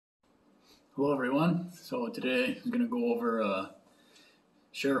Hello everyone. So today I'm going to go over a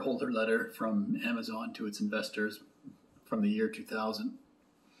shareholder letter from Amazon to its investors from the year 2000.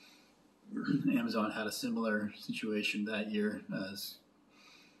 Amazon had a similar situation that year as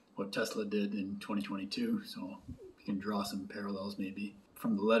what Tesla did in 2022, so you can draw some parallels maybe.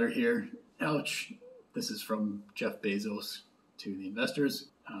 From the letter here, ouch, this is from Jeff Bezos to the investors.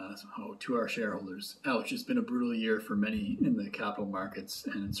 To our shareholders, ouch, it's been a brutal year for many in the capital markets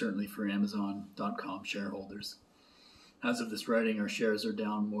and certainly for Amazon.com shareholders. As of this writing, our shares are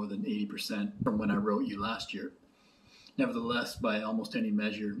down more than 80% from when I wrote you last year. Nevertheless, by almost any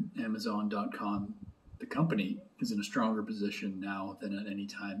measure, Amazon.com, the company, is in a stronger position now than at any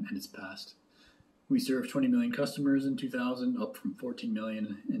time in its past. We served 20 million customers in 2000, up from 14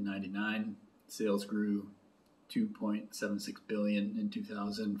 million in 99. Sales grew 2.76 billion in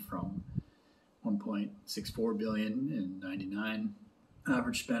 2000 from 1.64 billion in 99.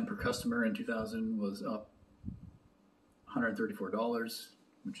 Average spend per customer in 2000 was up $134,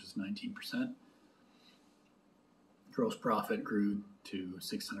 which is 19%. Gross profit grew to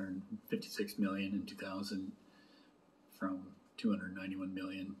 656 million in 2000 from 291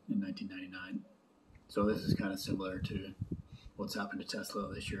 million in 1999. So this is kind of similar to what's happened to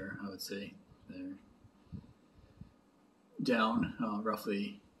Tesla this year, I would say. They're down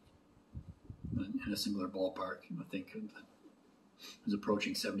roughly in a similar ballpark. I think it was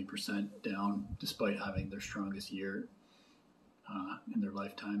approaching 70% down despite having their strongest year in their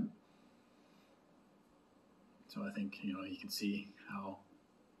lifetime. So I think, you can see how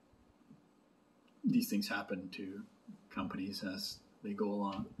these things happen to companies as they go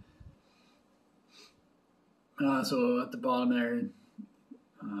along. So at the bottom there,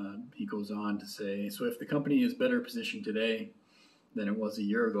 he goes on to say, so if the company is better positioned today than it was a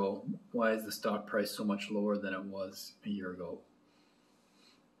year ago, why is the stock price so much lower than it was a year ago?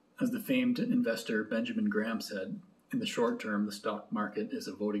 As the famed investor Benjamin Graham said, in the short term, the stock market is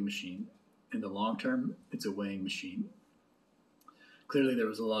a voting machine. In the long term, it's a weighing machine. Clearly, there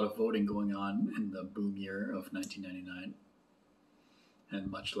was a lot of voting going on in the boom year of 1999,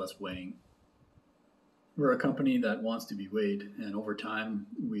 and much less weighing. We're a company that wants to be weighed, and over time,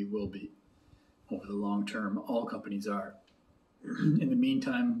 we will be. Over the long term, all companies are. In the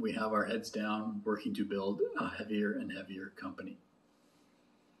meantime, we have our heads down, working to build a heavier and heavier company.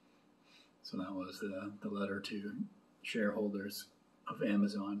 So that was the letter to shareholders of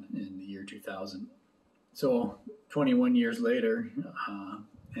Amazon in the year 2000. So 21 years later,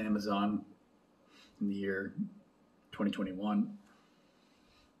 Amazon in the year 2021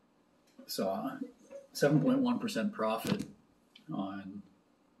 saw 7.1% profit on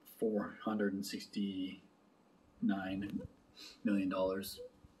 $469 million, billion dollars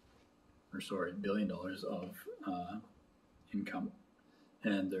of income.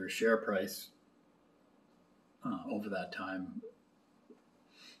 And their share price over that time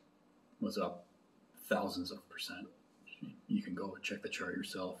was up thousands of percent. You can go check the chart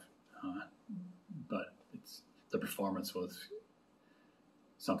yourself, but the performance was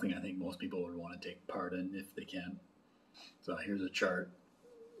something I think most people would want to take part in if they can. So here's a chart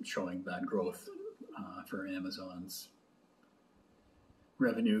showing that growth for Amazon's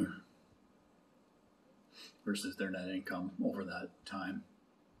revenue versus their net income over that time.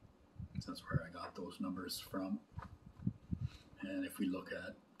 So that's where I got those numbers from. And if we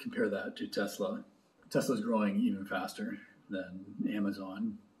compare that to Tesla, Tesla's growing even faster than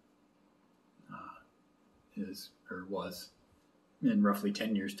Amazon was. In roughly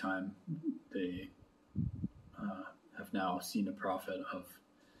 10 years' time, they have now seen a profit of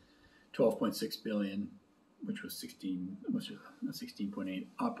 12.6 billion, which was a 16.8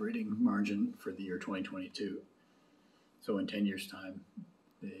 operating margin for the year 2022. So in 10 years' time,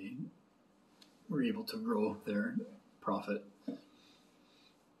 they were able to grow their profit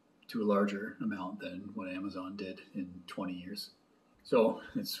to a larger amount than what Amazon did in 20 years. So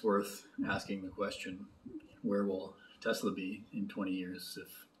it's worth asking the question, where will Tesla be in 20 years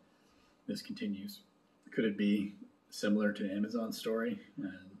if this continues? Could it be similar to Amazon's story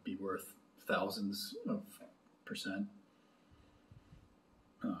and be worth thousands of percent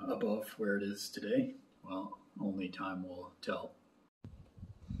above where it is today? Well, only time will tell.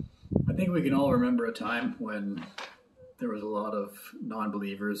 I think we can all remember a time when there was a lot of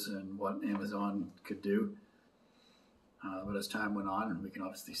non-believers in what Amazon could do. But as time went on, we can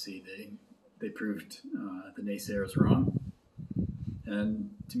obviously see they proved the naysayers wrong.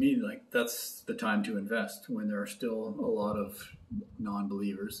 And to me, that's the time to invest, when there are still a lot of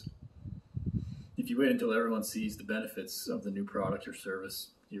non-believers. If you wait until everyone sees the benefits of the new product or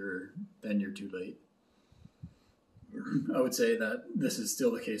service, then you're too late. I would say that this is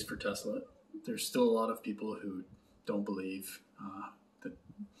still the case for Tesla. there's still a lot of people who don't believe that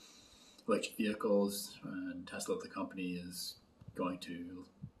electric vehicles and Tesla, the company, is going to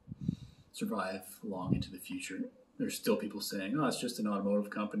survive long into the future. There's still people saying, oh, it's just an automotive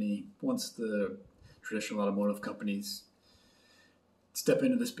company. Once the traditional automotive companies step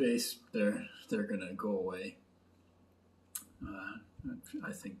into the space, they're going to go away.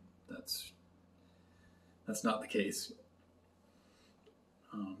 I think that's not the case.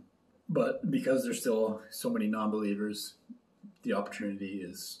 But because there's still so many non-believers, the opportunity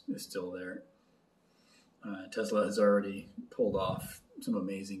is still there. Tesla has already pulled off some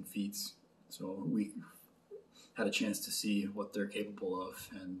amazing feats, so we had a chance to see what they're capable of,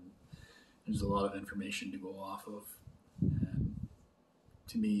 and there's a lot of information to go off of, and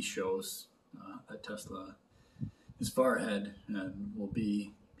to me shows that Tesla is far ahead and will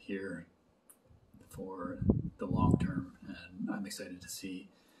be here for the long term, and I'm excited to see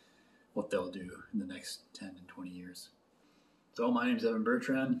what they'll do in the next 10 and 20 years. So my name is Evan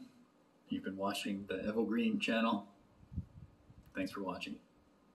Bertrand. You've been watching the Evo Green channel. Thanks for watching.